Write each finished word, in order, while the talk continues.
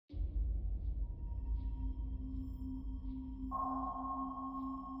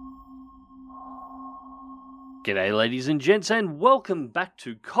G'day ladies and gents, and welcome back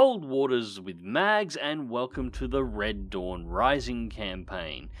to Cold Waters with Mags, and welcome to the Red Dawn Rising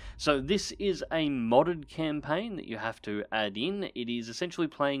campaign. So this is a modded campaign that you have to add in. It is essentially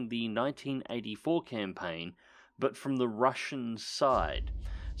playing the 1984 campaign, but from the Russian side.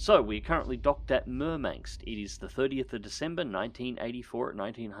 So we're currently docked at Murmansk. It is the 30th of December 1984 at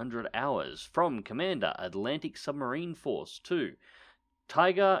 1900 hours. From Commander, Atlantic Submarine Force to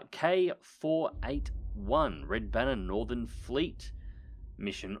Tiger K481, Red Banner Northern Fleet.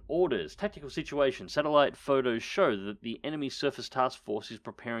 Mission orders. Tactical situation. Satellite photos show that the enemy surface task force is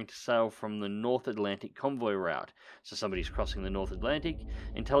preparing to sail from the North Atlantic convoy route. So somebody's crossing the North Atlantic.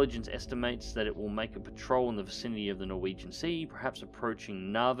 Intelligence estimates that it will make a patrol in the vicinity of the Norwegian Sea, perhaps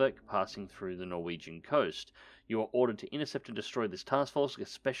approaching Narvik, passing through the Norwegian coast. You are ordered to intercept and destroy this task force,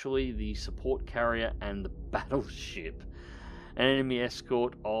 especially the support carrier and the battleship. An enemy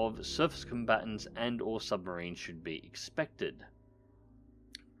escort of surface combatants and or submarines should be expected.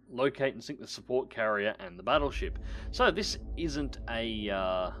 Locate and sink the support carrier and the battleship. So this isn't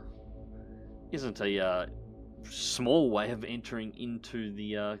a small way of entering into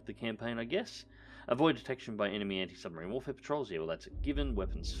the campaign, I guess. Avoid detection by enemy anti-submarine warfare patrols. Yeah, well that's a given.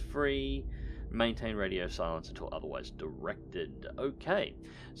 Weapons free. Maintain radio silence until otherwise directed. Okay,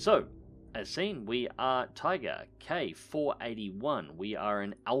 so as seen, we are Tiger K481. We are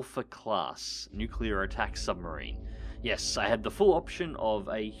an Alpha class nuclear attack submarine. Yes, I had the full option of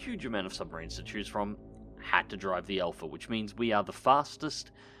a huge amount of submarines to choose from. Had to drive the Alpha, which means we are the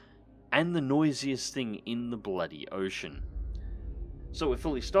fastest and the noisiest thing in the bloody ocean. So we're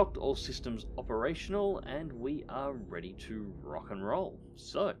fully stocked, all systems operational, and we are ready to rock and roll.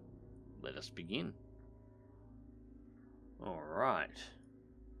 So, let us begin. Alright.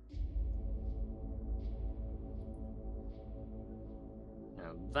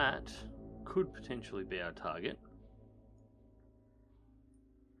 Now that could potentially be our target.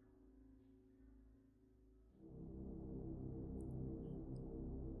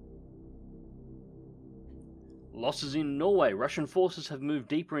 Losses in Norway. Russian forces have moved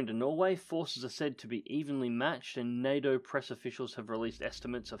deeper into Norway. Forces are said to be evenly matched, and NATO press officials have released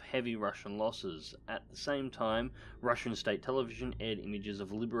estimates of heavy Russian losses. At the same time, Russian state television aired images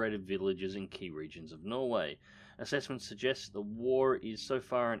of liberated villages in key regions of Norway. Assessments suggest the war is so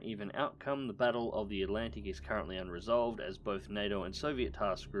far an even outcome. The Battle of the Atlantic is currently unresolved, as both NATO and Soviet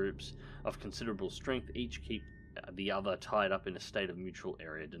task groups of considerable strength each keep the other tied up in a state of mutual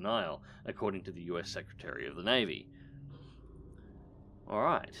area denial, according to the US Secretary of the Navy.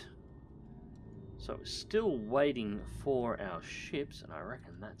 Alright. So we're still waiting for our ships, and I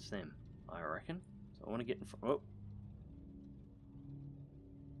reckon that's them. I reckon. So I want to get in front. Oh.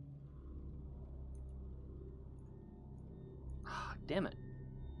 Ah, damn it.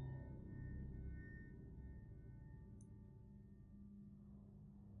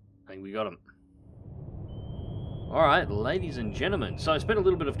 I think we got him. Alright, ladies and gentlemen, so I spent a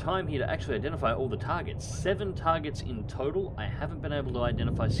little bit of time here to actually identify all the targets. 7 targets in total. I haven't been able to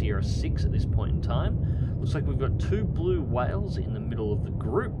identify Sierra 6 at this point in time. Looks like we've got 2 blue whales in the middle of the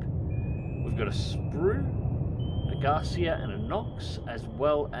group. We've got a Sprue, a Garcia, and a Knox, as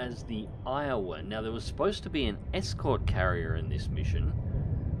well as the Iowa. Now, there was supposed to be an escort carrier in this mission,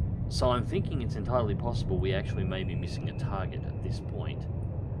 so I'm thinking it's entirely possible we actually may be missing a target at this point.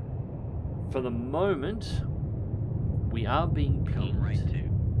 For the moment, we are being pinged. Right to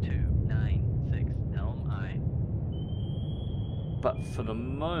 296 Helm I. But for the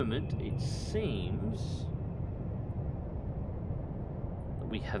moment, it seems that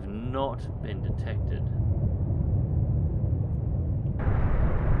we have not been detected.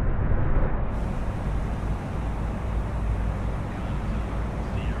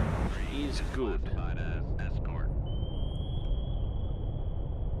 Is good.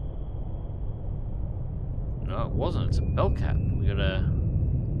 No, it wasn't. It's a Bellcat. We got a...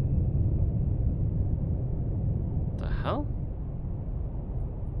 the hell?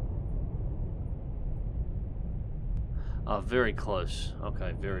 Oh, very close.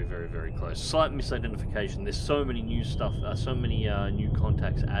 Okay, very, very, very close. Slight misidentification. There's so many new stuff, so many new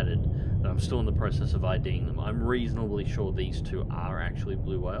contacts added that I'm still in the process of IDing them. I'm reasonably sure these 2 are actually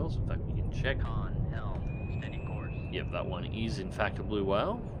blue whales. In fact, we can check. On helm, steady course. Yep, that one is in fact a blue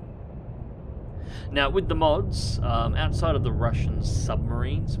whale. Now, with the mods, outside of the Russian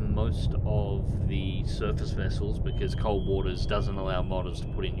submarines, most of the surface vessels, because Cold Waters doesn't allow modders to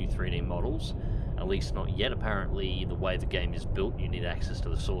put in new 3D models, at least not yet. Apparently, the way the game is built, you need access to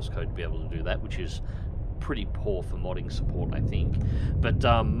the source code to be able to do that, which is pretty poor for modding support, I think. But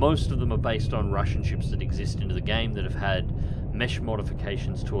most of them are based on Russian ships that exist into the game that have had mesh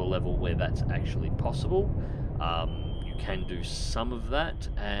modifications to a level where that's actually possible. You can do some of that,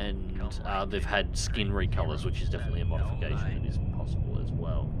 and they've had skin recolors, which is definitely a modification that is possible as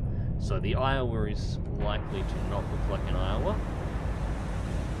well. So the Iowa is likely to not look like an Iowa.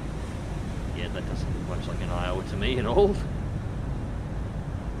 Yeah, that doesn't look much like an Iowa to me at all.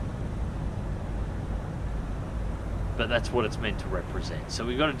 But that's what it's meant to represent. So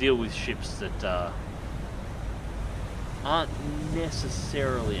we've got to deal with ships that aren't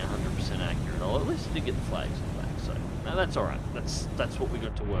necessarily 100% accurate. Or at least they did get the flags on the back, so no, that's alright. That's what we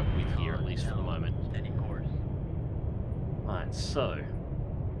got to work with here, at least for the moment. Steady course. Alright, so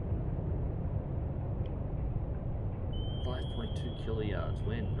 5.2 kilojards.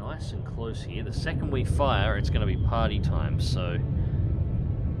 We're nice and close here. The second we fire, it's going to be party time, so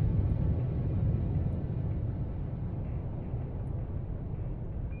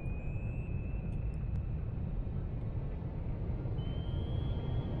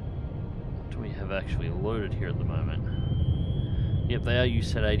have actually loaded here at the moment. Yep, they are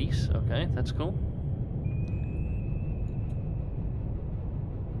USET 80s. Okay, that's cool.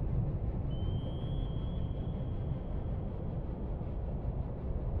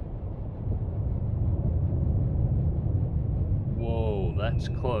 Whoa, that's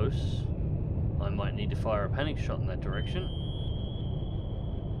close. I might need to fire a panic shot in that direction.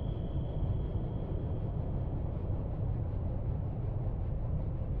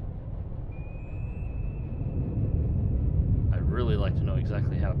 Like to know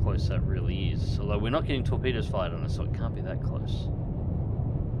exactly how close that really is. Although we're not getting torpedoes fired on us, so it can't be that close.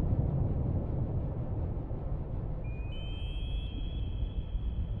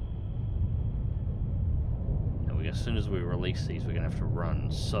 And as soon as we release these, we're going to have to run.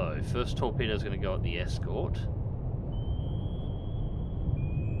 So, first torpedo is going to go at the escort.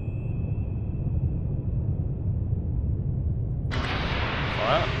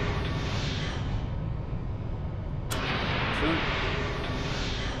 Fire. 2, 3,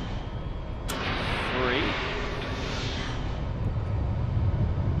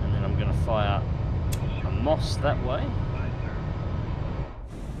 and then I'm going to fire a Moss that way.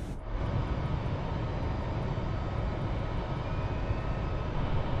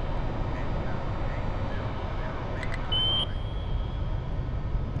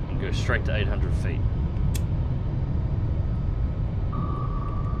 And go straight to 800 feet.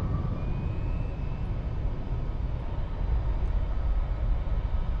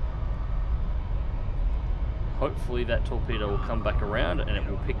 Hopefully that torpedo will come back around and it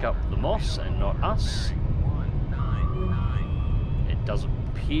will pick up the Moss and not us. It doesn't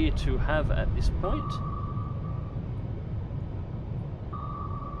appear to have at this point.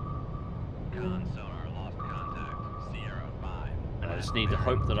 And I just need to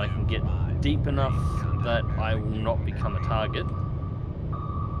hope that I can get deep enough that I will not become a target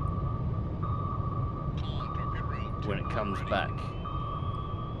when it comes back,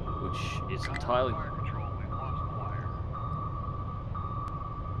 which is entirely...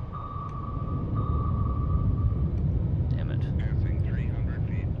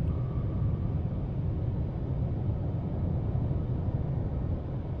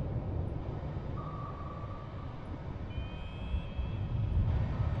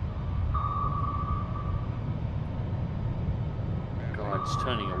 It's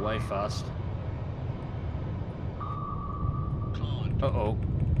turning away fast. Uh-oh.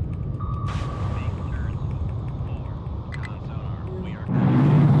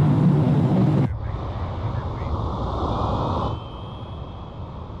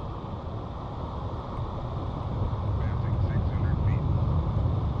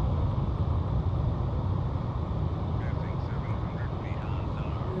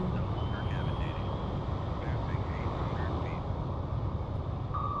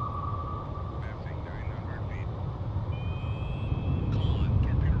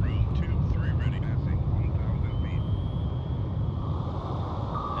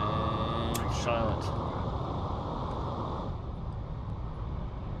 Silent.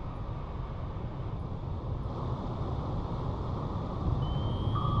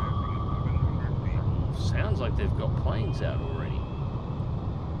 Sounds like they've got planes out already.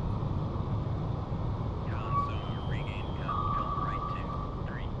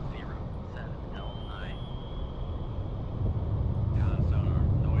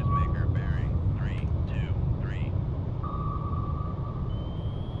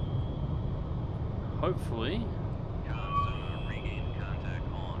 Hopefully.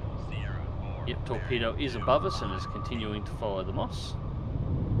 Yep, torpedo is above us and is continuing to follow the Moss.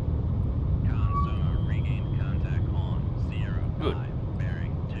 Good.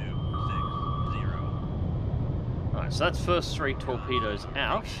 Alright, so that's first 3 torpedoes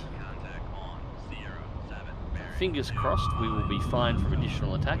out. fingers crossed we will be fine from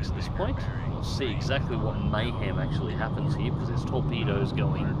additional attacks at this point. We'll see exactly what mayhem actually happens here, because there's torpedoes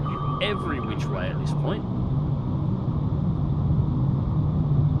going every which way at this point.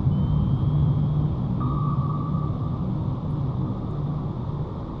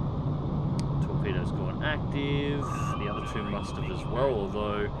 Torpedoes gone active. The other two must have as well,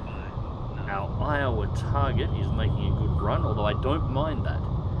 although our Iowa target is making a good run, although I don't mind that,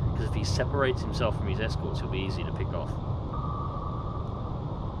 because if he separates himself from his escorts, he'll be easy to pick off.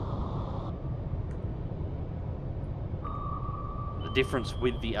 The difference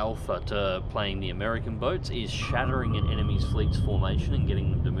with the Alpha to playing the American boats is shattering an enemy's fleet's formation and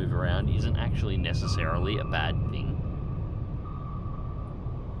getting them to move around isn't actually necessarily a bad thing.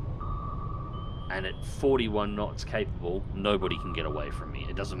 And at 41 knots capable, nobody can get away from me.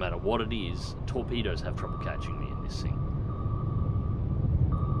 It doesn't matter what it is, torpedoes have trouble catching me in this thing.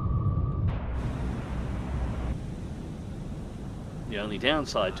 The only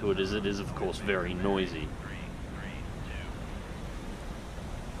downside to it is of course very noisy.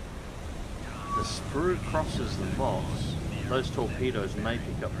 The sprue crosses the moss. Those torpedoes may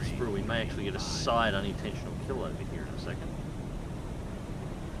pick up the sprue. We may actually get a side unintentional kill over here in a second.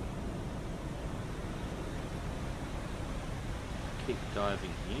 Keep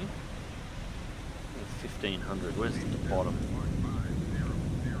diving here. 1500. Where's the bottom?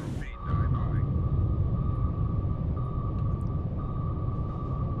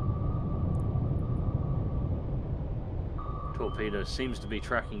 Torpedo seems to be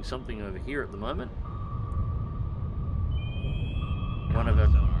tracking something over here at the moment. One of our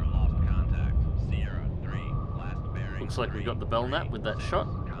looks like we got the Belknap with that shot.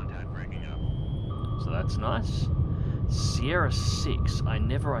 So that's nice. Sierra 6, I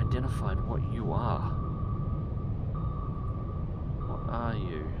never identified what you are. What are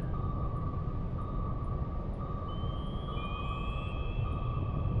you?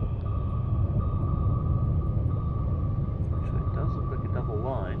 Actually, it does look like a double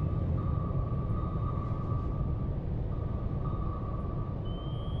line.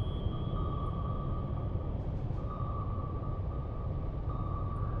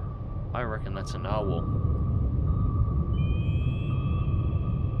 I reckon that's a narwhal.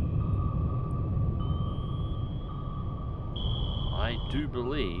 I do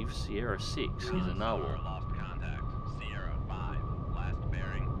believe Sierra 6 is a narwhal. Lost contact. Sierra 5. Last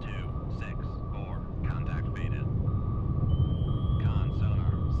bearing 264. Contact faded. Con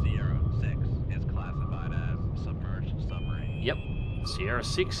sonar. Sierra 6 is classified as submerged submarine. Yep. Sierra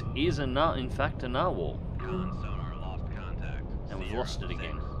 6 is in fact a narwhal. Con sonar lost contact. And we've Sierra lost it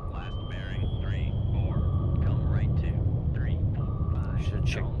again. 6, last bearing 34. Come right to 345. Should have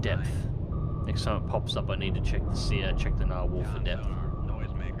checked depth. Next time it pops up, I need to check the narwhal for depth.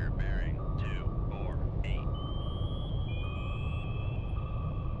 Noisemaker bearing 248.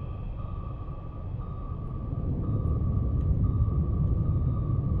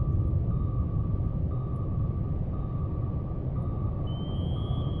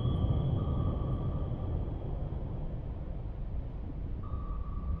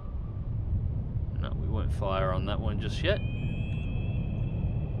 No, we won't fire on that one just yet.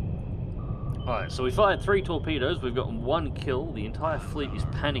 Alright, so we fired 3 torpedoes, we've gotten 1 kill, the entire fleet is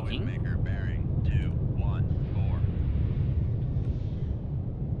panicking.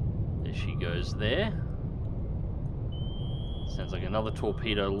 There she goes there. Sounds like another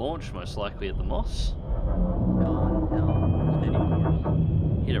torpedo launch, most likely at the Moss.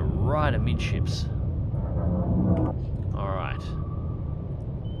 Hit it right amidships. Alright.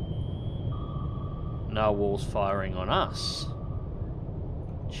 Narwhal's firing on us.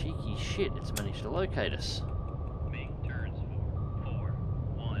 Cheeky shit, it's managed to locate us. Turns 4,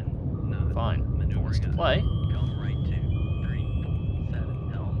 1, Fine, it wants to play. Come right to 347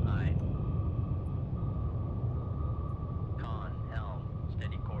 helm I. Con helm,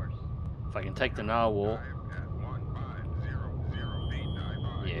 steady course. If I can take the narwhal.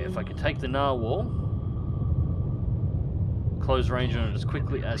 Yeah, if I can take the narwhal, close range on it as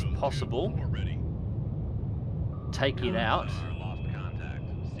quickly as possible, take it out,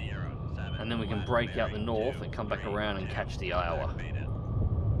 and then we can break out the north and come back around and catch the Iowa.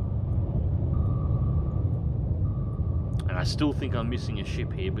 And I still think I'm missing a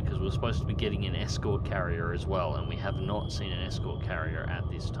ship here because we're supposed to be getting an escort carrier as well, and we have not seen an escort carrier at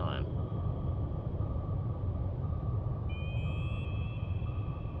this time.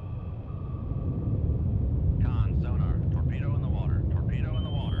 Con sonar, torpedo in the water,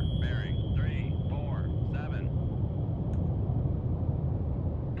 bearing 347.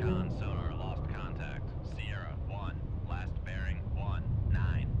 Con sonar lost contact, Sierra 1, last bearing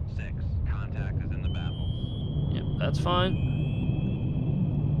 196. Contact is in the baffles. that's fine.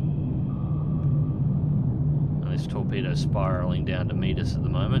 And this torpedo's spiraling down to meet us at the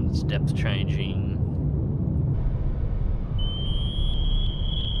moment. It's depth changing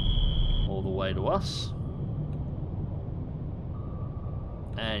all the way to us.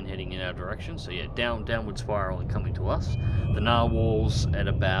 And heading in our direction, so yeah, downward spiral and coming to us. The narwhal's at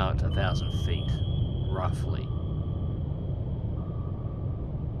about 1,000 feet, roughly.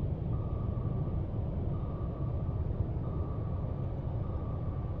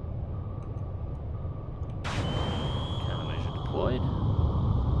 Countermeasure deployed.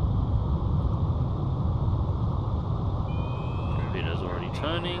 Torpedo's already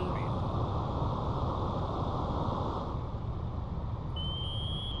turning.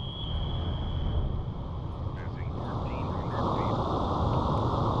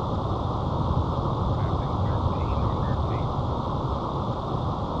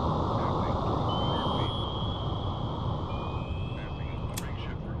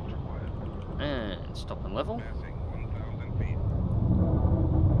 Stop and level. Passing 1,000 feet.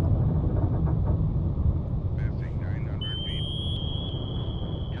 Passing 900 feet.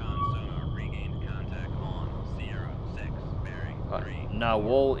 Con sonar regained contact on Sierra 6, bearing 3.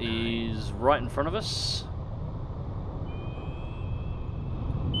 Narwhal is right in front of us.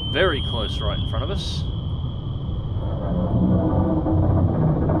 Very close right in front of us.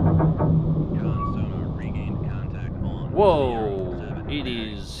 Con sonar regained contact on Whoa! Sierra 7, It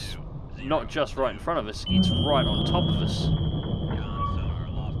bearing is 2, not just right in front of us, it's right on top of us. Con sonar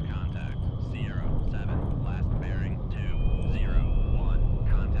lost contact. Sierra 7, last bearing 201.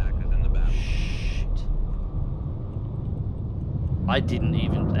 Contact is in the battle. Shit. I didn't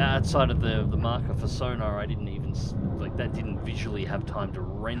even, outside of the marker for sonar, I didn't even, like, that didn't visually have time to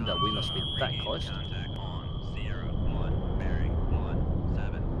render. We must be that close. Contact on Sierra 1, bearing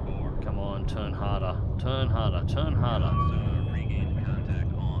 174. Come on, turn harder, turn harder, turn harder. Sonar regained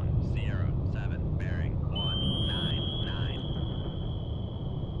contact on Sierra 7, bearing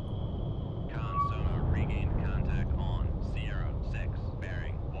 199. Con sonar regained contact on Sierra 6,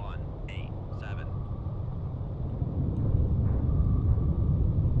 bearing 187.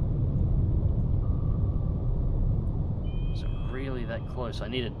 Is it really that close? I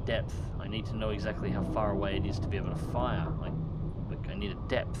need a depth. I need to know exactly how far away it is to be able to fire. Like I need a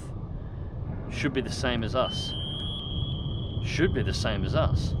depth. Should be the same as us. Should be the same as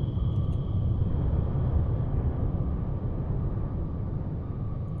us.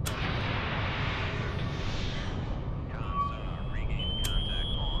 Con sonar regained contact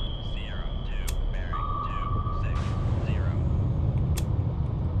on Sierra 2, bearing 260.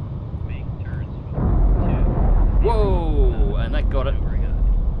 Make turns for 2. Whoa! And that got it.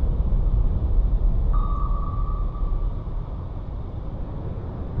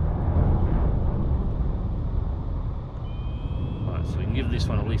 Alright, so we can give this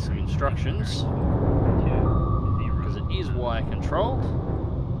one at least some instructions. Because it is wire controlled.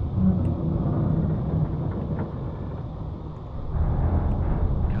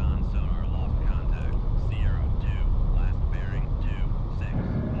 Con sonar lost contact. Sierra 2, last bearing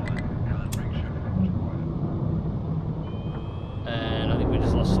 261. Con brake shift required. And I think we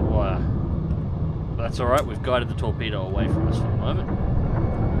just lost the wire. But that's alright, we've guided the torpedo away from us for the moment.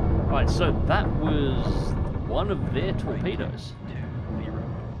 Right, so that was one of their torpedoes.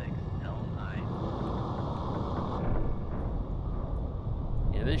 206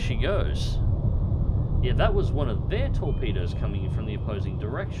 L9. Yeah, there she goes. Yeah, that was one of their torpedoes coming in from the opposing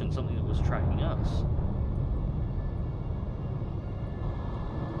direction, something that was tracking us.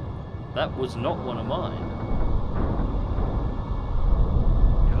 That was not one of mine.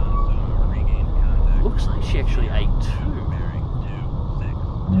 Con sonar regained contact. Looks like she actually ate two. Bearing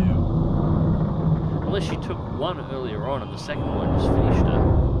 262. Unless she took one earlier on and the second one just finished her.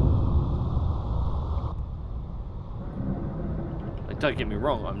 Like, don't get me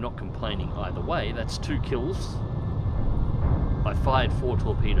wrong, I'm not complaining either way. That's 2 kills. I fired 4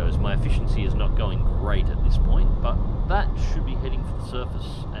 torpedoes. My efficiency is not going great at this point, but that should be heading for the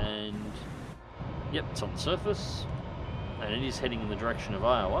surface. And yep, it's on the surface. And it is heading in the direction of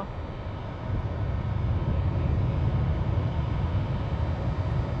Iowa.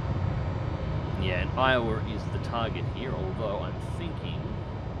 Yeah, and Iowa is the target here, although I'm thinking...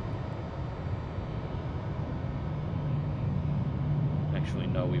 Actually,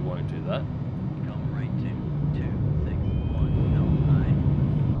 no, we won't do that. Come right to 261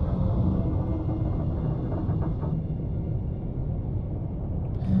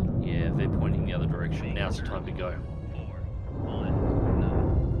 L9. Yeah, they're pointing the other direction. Now it's time to go.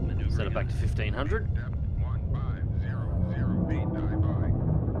 419. Set it back to 1500. Depth 15008 by.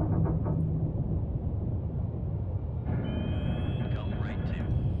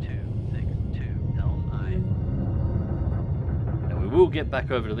 will get back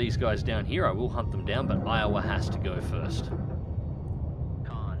over to these guys down here. I will hunt them down, but Iowa has to go first.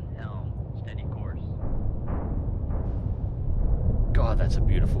 Con, helm, steady course. God, that's a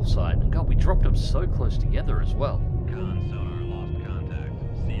beautiful sight. And God, we dropped them so close together as well. Con, sonar, lost contact.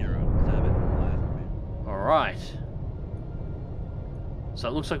 Sierra 7, last. Alright. So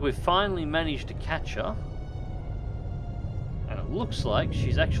it looks like we've finally managed to catch her. And it looks like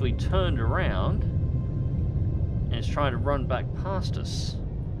she's actually turned around and is trying to run back past us.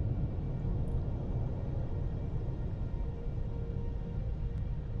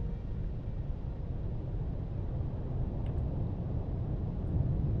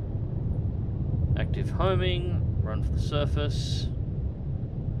 Active homing, run for the surface.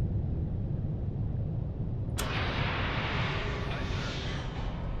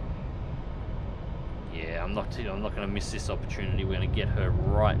 Yeah, I'm not going to miss this opportunity. We're going to get her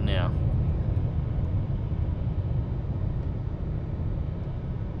right now.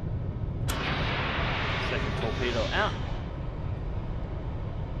 Second torpedo out.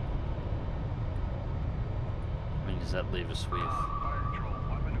 How many does that leave us with?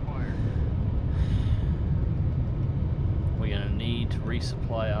 We're going to need to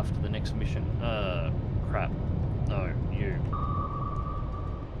resupply after the next mission. Crap. No, you.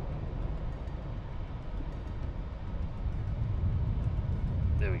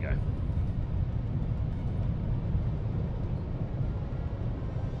 There we go.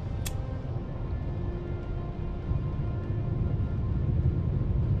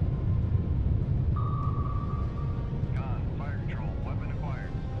 Fire control, weapon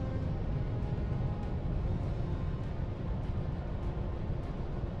acquired.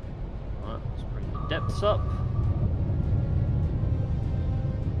 Alright, let's bring the depths up.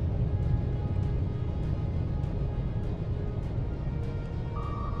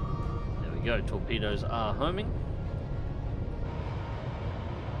 There we go, torpedoes are homing.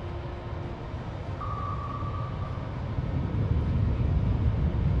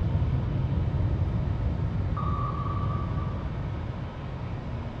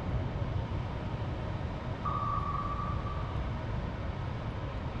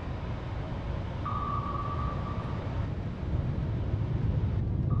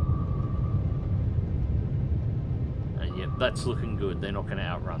 That's looking good. They're not going to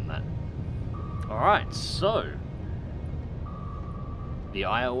outrun that. Alright, so the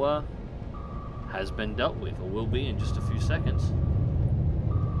Iowa has been dealt with, or will be in just a few seconds.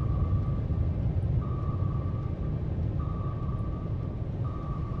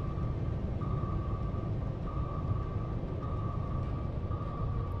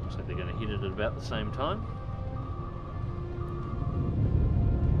 Looks like they're going to hit it at about the same time.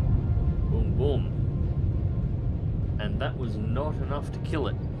 Boom, boom. And that was not enough to kill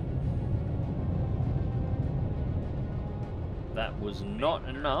it. That was not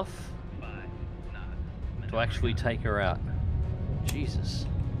enough to actually take her out. Jesus.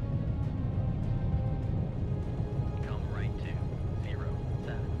 Come right to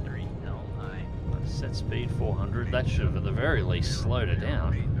 073 helm high. Set speed 400. That should have at the very least slowed her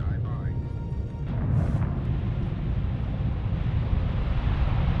down.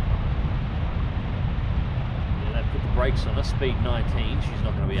 Brakes on her, speed 19, she's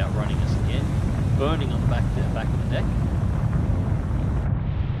not going to be outrunning us again. Burning on the back of the deck.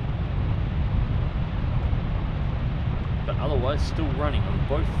 But otherwise still running on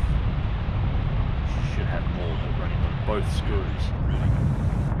both. She should have more than running on both screws.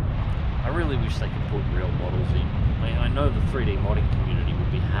 I really wish they could put real models in. I know the 3D modding community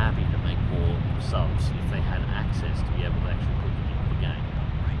would be happy to make more subs if they had access to be able to actually put them into the game.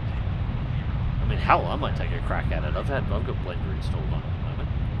 I mean, hell, I might take a crack at it. I've got Blender installed on it at the moment.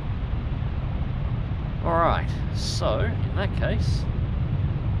 Alright, so, in that case...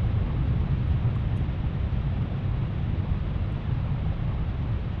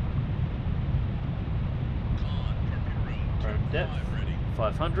 depth,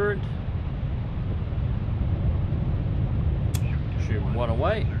 500. Shoot one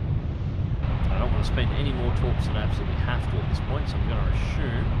away. I don't want to spend any more torps than I absolutely have to at this point, so I'm going to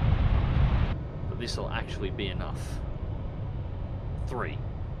assume this will actually be enough. 3.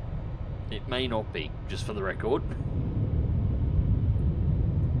 It may not be, just for the record.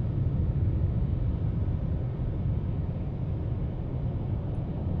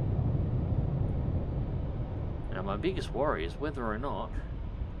 Now my biggest worry is whether or not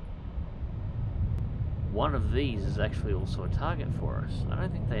one of these is actually also a target for us. I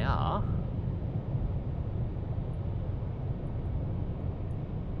don't think they are.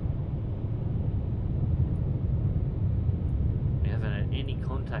 Any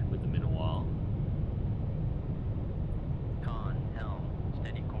contact with them in a while. Con, helm,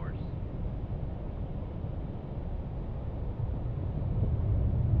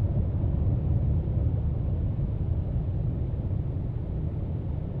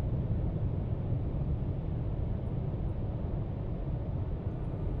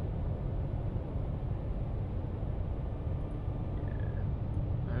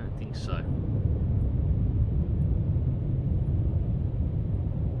 think so.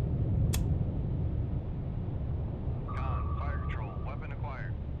 Fire control, weapon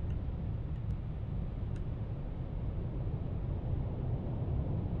acquired.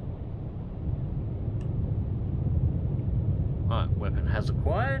 Alright, weapon has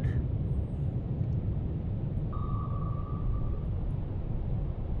acquired.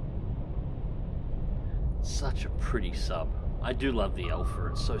 Such a pretty sub. I do love the Alpha,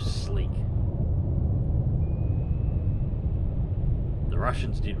 it's so sleek. The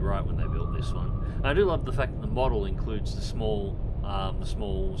Russians did right when they built this one. And I do love the fact that the model includes the small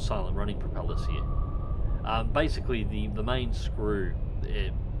silent running propellers here. Basically, the main screw,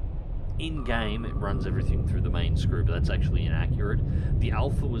 in-game it runs everything through the main screw, but that's actually inaccurate. The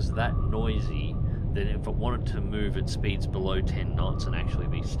Alpha was that noisy that if it wanted to move at speeds below 10 knots and actually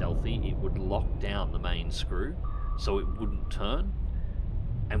be stealthy, it would lock down the main screw so it wouldn't turn,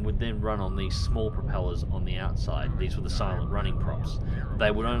 and would then run on these small propellers on the outside. These were the silent running props. They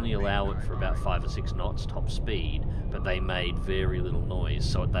would only allow it for about 5 or 6 knots top speed, but they made very little noise.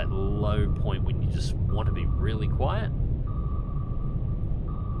 So at that low point when you just want to be really quiet,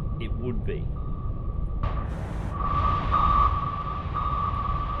 it would be.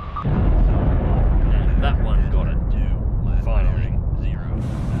 And that one got it. Finally.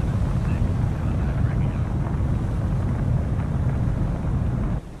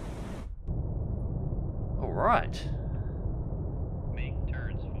 Alright. Make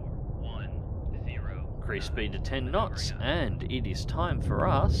turns for 10. Increase speed to 10 knots, and it is time for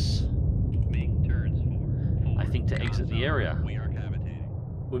us, Make turns for 4. I think, to exit the area. We are cavitating.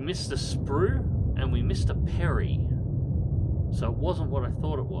 We missed a sprue, and we missed a Perry. So it wasn't what I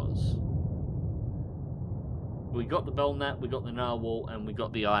thought it was. We got the Belknap, we got the Narwhal, and we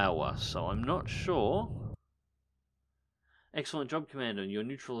got the Iowa, so I'm not sure. Excellent job, Commander. Your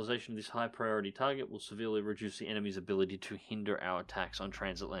neutralization of this high-priority target will severely reduce the enemy's ability to hinder our attacks on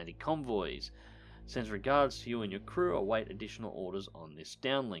transatlantic convoys. Sends regards to you and your crew. Await additional orders on this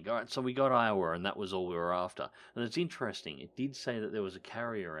downlink. Alright, so we got Iowa, and that was all we were after. And it's interesting, it did say that there was a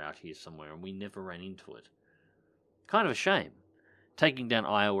carrier out here somewhere, and we never ran into it. Kind of a shame. Taking down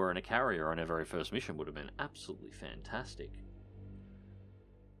Iowa and a carrier on our very first mission would have been absolutely fantastic.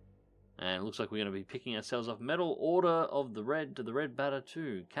 And it looks like we're going to be picking ourselves up Medal Order of the Red to the Red Batter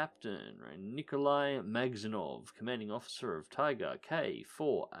 2. Captain Nikolai Magzinov, Commanding Officer of Tiger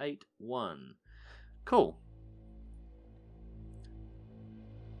K481. Cool.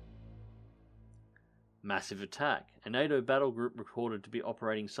 Massive attack. A NATO battle group reported to be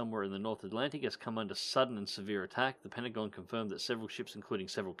operating somewhere in the North Atlantic has come under sudden and severe attack. The Pentagon confirmed that several ships, including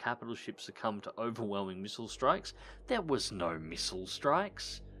several capital ships, succumbed to overwhelming missile strikes. There was no missile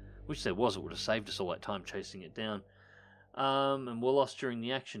strikes. Wish there was, it would have saved us all that time chasing it down. And were lost during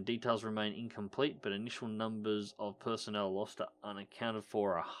the action. Details remain incomplete, but initial numbers of personnel lost are unaccounted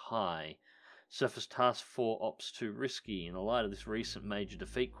for are high. Surface Task 4 Ops too risky. In the light of this recent major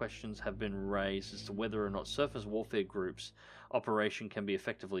defeat, questions have been raised as to whether or not surface warfare groups' operation can be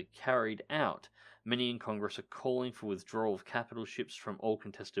effectively carried out. Many in Congress are calling for withdrawal of capital ships from all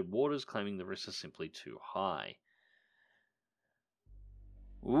contested waters, claiming the risks are simply too high.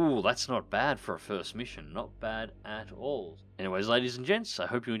 Ooh, that's not bad for a first mission. Not bad at all. Anyways, ladies and gents, I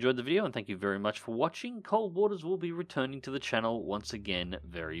hope you enjoyed the video and thank you very much for watching. Cold Waters will be returning to the channel once again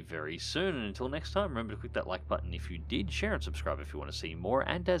very, very soon. And until next time, remember to click that like button if you did, share and subscribe if you want to see more.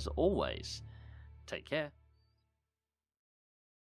 And as always, take care.